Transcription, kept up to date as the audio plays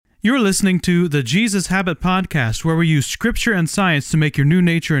You're listening to the Jesus Habit Podcast, where we use scripture and science to make your new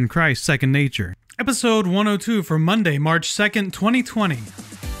nature in Christ second nature. Episode 102 for Monday, March 2nd, 2020.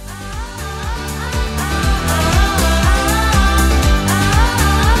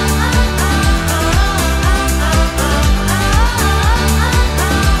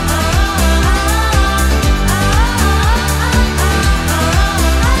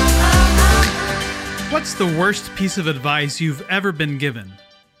 What's the worst piece of advice you've ever been given?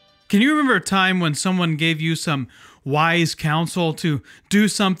 Can you remember a time when someone gave you some wise counsel to do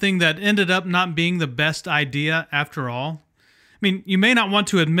something that ended up not being the best idea after all? I mean, you may not want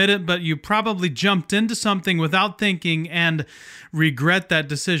to admit it, but you probably jumped into something without thinking and regret that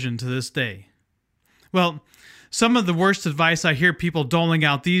decision to this day. Well, some of the worst advice I hear people doling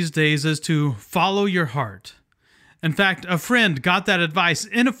out these days is to follow your heart. In fact, a friend got that advice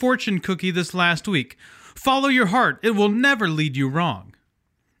in a fortune cookie this last week. Follow your heart. It will never lead you wrong.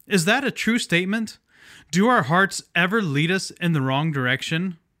 Is that a true statement? Do our hearts ever lead us in the wrong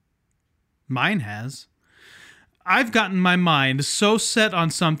direction? Mine has. I've gotten my mind so set on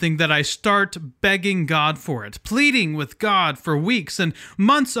something that I start begging God for it, pleading with God for weeks and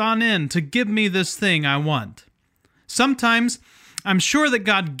months on end to give me this thing I want. Sometimes I'm sure that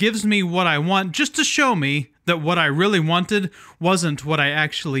God gives me what I want just to show me that what I really wanted wasn't what I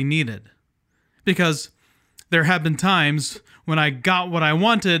actually needed. Because there have been times when I got what I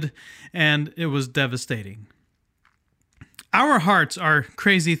wanted, and it was devastating. Our hearts are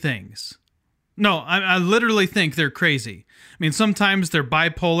crazy things. No, I literally think they're crazy. I mean, sometimes they're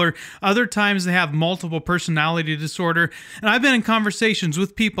bipolar, other times they have multiple personality disorder, and I've been in conversations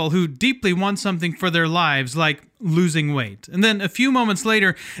with people who deeply want something for their lives, like losing weight. And then a few moments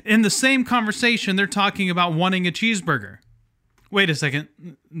later, in the same conversation, they're talking about wanting a cheeseburger. Wait a second,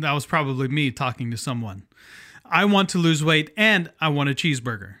 that was probably me talking to someone. I want to lose weight and I want a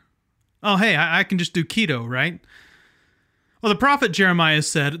cheeseburger. Oh, hey, I can just do keto, right? Well, the prophet Jeremiah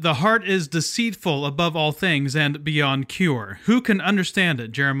said, "The heart is deceitful above all things and beyond cure. Who can understand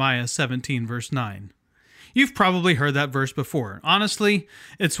it?" Jeremiah 17, verse 9. You've probably heard that verse before. Honestly,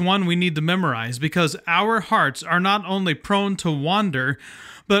 it's one we need to memorize because our hearts are not only prone to wander,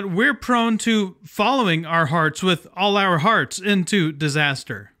 but we're prone to following our hearts with all our hearts into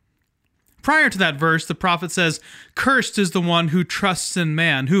disaster. Prior to that verse, the prophet says, "Cursed is the one who trusts in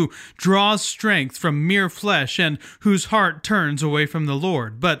man, who draws strength from mere flesh, and whose heart turns away from the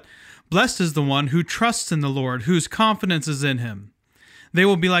Lord. But blessed is the one who trusts in the Lord, whose confidence is in him. They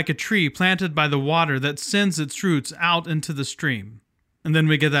will be like a tree planted by the water that sends its roots out into the stream." And then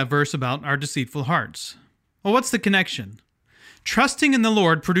we get that verse about our deceitful hearts. Well, what's the connection? Trusting in the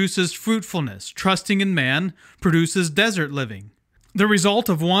Lord produces fruitfulness. Trusting in man produces desert living. The result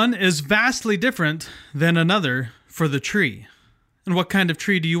of one is vastly different than another for the tree. And what kind of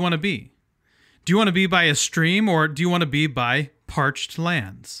tree do you want to be? Do you want to be by a stream, or do you want to be by parched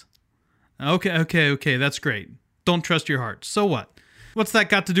lands? Okay, that's great. Don't trust your heart. So what? What's that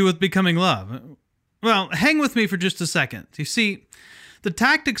got to do with becoming love? Well, hang with me for just a second. You see, the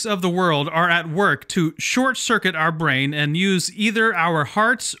tactics of the world are at work to short-circuit our brain and use either our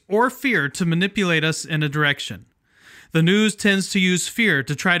hearts or fear to manipulate us in a direction. The news tends to use fear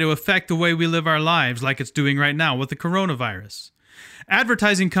to try to affect the way we live our lives, like it's doing right now with the coronavirus.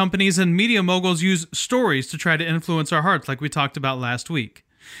 Advertising companies and media moguls use stories to try to influence our hearts, like we talked about last week.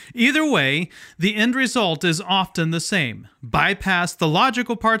 Either way, the end result is often the same: bypass the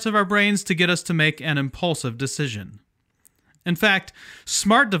logical parts of our brains to get us to make an impulsive decision. In fact,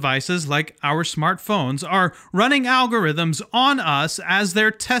 smart devices like our smartphones are running algorithms on us as their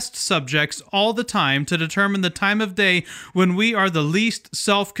test subjects all the time to determine the time of day when we are the least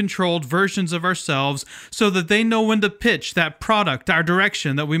self-controlled versions of ourselves, so that they know when to pitch that product our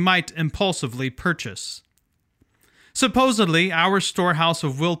direction that we might impulsively purchase. Supposedly, our storehouse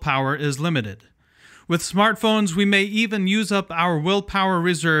of willpower is limited. With smartphones, we may even use up our willpower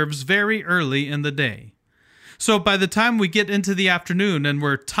reserves very early in the day. So by the time we get into the afternoon and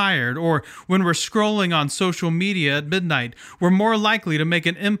we're tired, or when we're scrolling on social media at midnight, we're more likely to make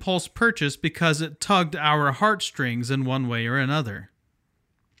an impulse purchase because it tugged our heartstrings in one way or another.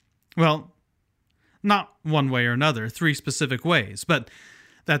 Well, not one way or another, 3 specific ways, but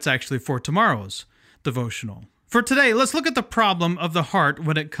that's actually for tomorrow's devotional. For today, let's look at the problem of the heart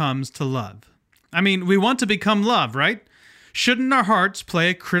when it comes to love. I mean, we want to become love, right? Shouldn't our hearts play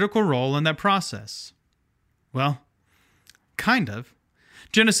a critical role in that process? Well, kind of.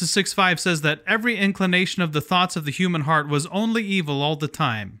 Genesis 6:5 says that every inclination of the thoughts of the human heart was only evil all the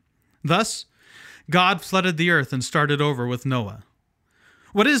time. Thus, God flooded the earth and started over with Noah.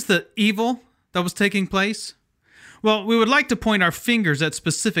 What is the evil that was taking place? Well, we would like to point our fingers at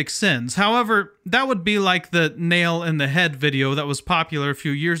specific sins. However, that would be like the nail in the head video that was popular a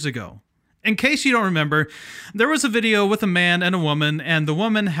few years ago. In case you don't remember, there was a video with a man and a woman, and the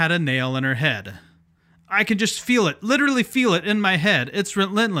woman had a nail in her head. I can just feel it, literally feel it in my head. It's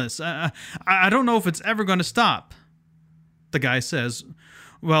relentless. I don't know if it's ever going to stop. The guy says,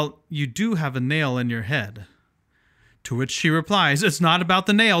 "Well, you do have a nail in your head." To which she replies, "It's not about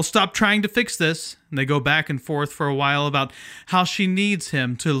the nail. Stop trying to fix this." And they go back and forth for a while about how she needs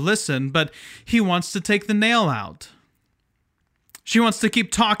him to listen, but he wants to take the nail out. She wants to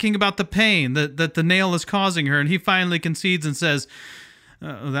keep talking about the pain that the nail is causing her, and he finally concedes and says,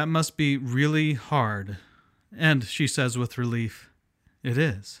 "That must be really hard." And she says with relief, "It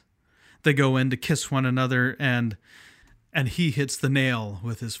is." They go in to kiss one another, and he hits the nail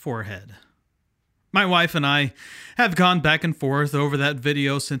with his forehead. My wife and I have gone back and forth over that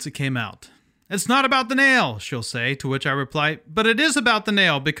video since it came out. "It's not about the nail," she'll say, to which I reply, "But it is about the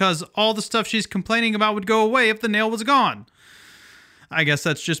nail, because all the stuff she's complaining about would go away if the nail was gone." I guess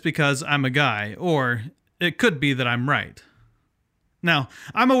that's just because I'm a guy, or it could be that I'm right. Now,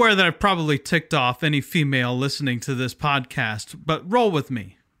 I'm aware that I've probably ticked off any female listening to this podcast, but roll with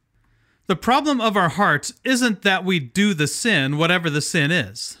me. The problem of our hearts isn't that we do the sin, whatever the sin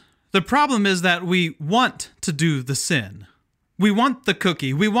is. The problem is that we want to do the sin. We want the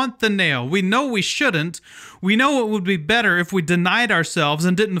cookie. We want the nail. We know we shouldn't. We know it would be better if we denied ourselves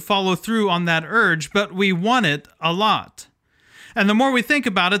and didn't follow through on that urge, but we want it a lot. And the more we think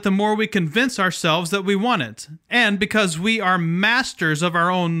about it, the more we convince ourselves that we want it. And because we are masters of our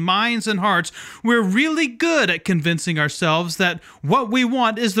own minds and hearts, we're really good at convincing ourselves that what we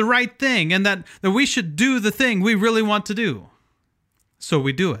want is the right thing and that we should do the thing we really want to do. So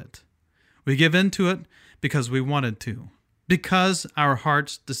we do it. We give in to it because we wanted to. Because our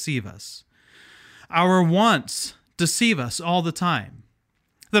hearts deceive us. Our wants deceive us all the time.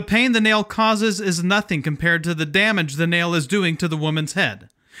 The pain the nail causes is nothing compared to the damage the nail is doing to the woman's head.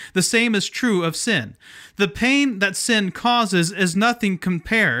 The same is true of sin. The pain that sin causes is nothing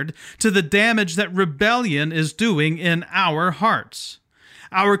compared to the damage that rebellion is doing in our hearts.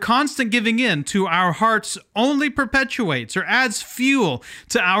 Our constant giving in to our hearts only perpetuates or adds fuel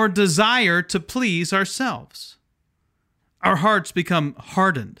to our desire to please ourselves. Our hearts become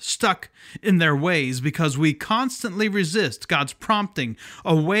hardened, stuck in their ways because we constantly resist God's prompting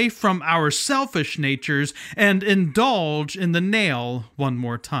away from our selfish natures and indulge in the nail one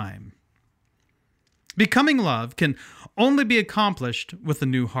more time. Becoming love can only be accomplished with a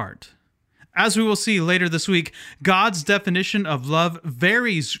new heart. As we will see later this week, God's definition of love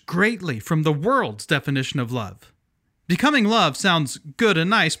varies greatly from the world's definition of love. Becoming love sounds good and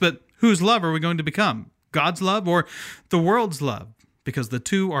nice, but whose love are we going to become? God's love or the world's love? Because the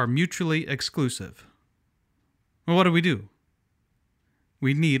two are mutually exclusive. Well, what do?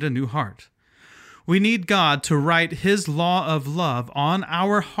 We need a new heart. We need God to write His law of love on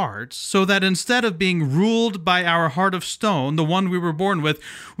our hearts so that instead of being ruled by our heart of stone, the one we were born with,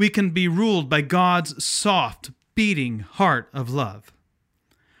 we can be ruled by God's soft, beating heart of love.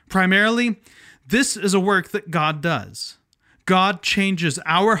 Primarily, this is a work that God does. God changes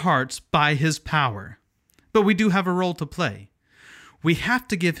our hearts by His power. But we do have a role to play. We have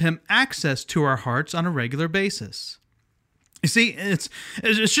to give Him access to our hearts on a regular basis. You see, it's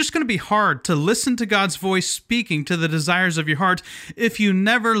just going to be hard to listen to God's voice speaking to the desires of your heart if you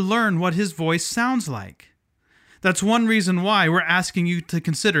never learn what His voice sounds like. That's one reason why we're asking you to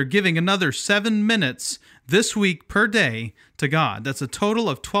consider giving another 7 minutes this week per day to God. That's a total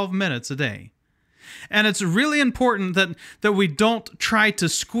of 12 minutes a day. And it's really important that we don't try to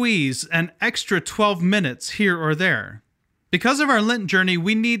squeeze an extra 12 minutes here or there. Because of our Lent journey,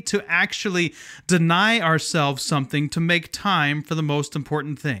 we need to actually deny ourselves something to make time for the most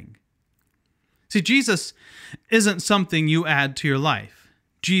important thing. See, Jesus isn't something you add to your life.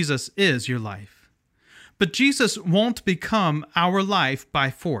 Jesus is your life. But Jesus won't become our life by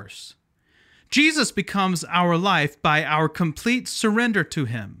force. Jesus becomes our life by our complete surrender to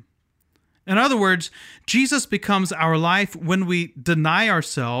Him. In other words, Jesus becomes our life when we deny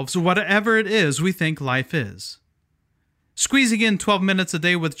ourselves whatever it is we think life is. Squeezing in 12 minutes a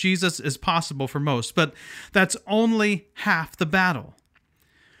day with Jesus is possible for most, but that's only half the battle.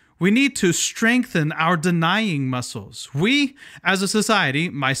 We need to strengthen our denying muscles. We, as a society,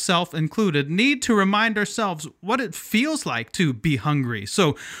 myself included, need to remind ourselves what it feels like to be hungry,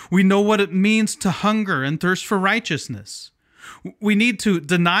 so we know what it means to hunger and thirst for righteousness. We need to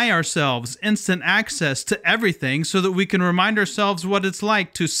deny ourselves instant access to everything so that we can remind ourselves what it's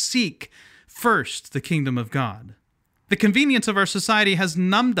like to seek first the kingdom of God. The convenience of our society has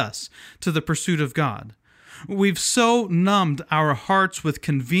numbed us to the pursuit of God. We've so numbed our hearts with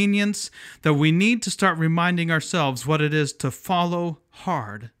convenience that we need to start reminding ourselves what it is to follow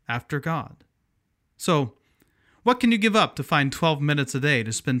hard after God. So, what can you give up to find 12 minutes a day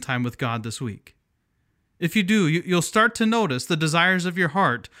to spend time with God this week? If you do, you'll start to notice the desires of your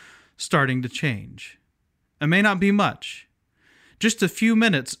heart starting to change. It may not be much. Just a few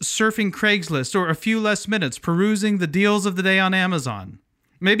minutes surfing Craigslist or a few less minutes perusing the deals of the day on Amazon.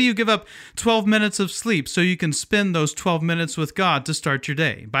 Maybe you give up 12 minutes of sleep so you can spend those 12 minutes with God to start your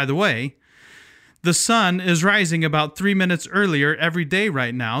day. By the way, the sun is rising about 3 minutes earlier every day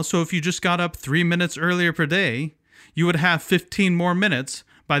right now, so if you just got up 3 minutes earlier per day, you would have 15 more minutes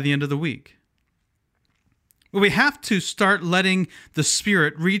by the end of the week. We have to start letting the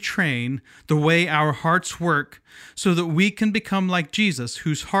Spirit retrain the way our hearts work so that we can become like Jesus,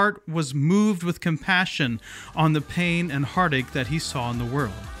 whose heart was moved with compassion on the pain and heartache that he saw in the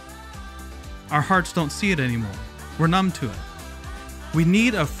world. Our hearts don't see it anymore. We're numb to it. We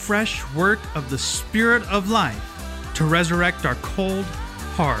need a fresh work of the Spirit of life to resurrect our cold,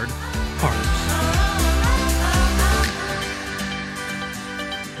 hard hearts.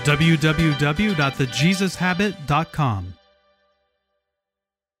 www.thejesushabit.com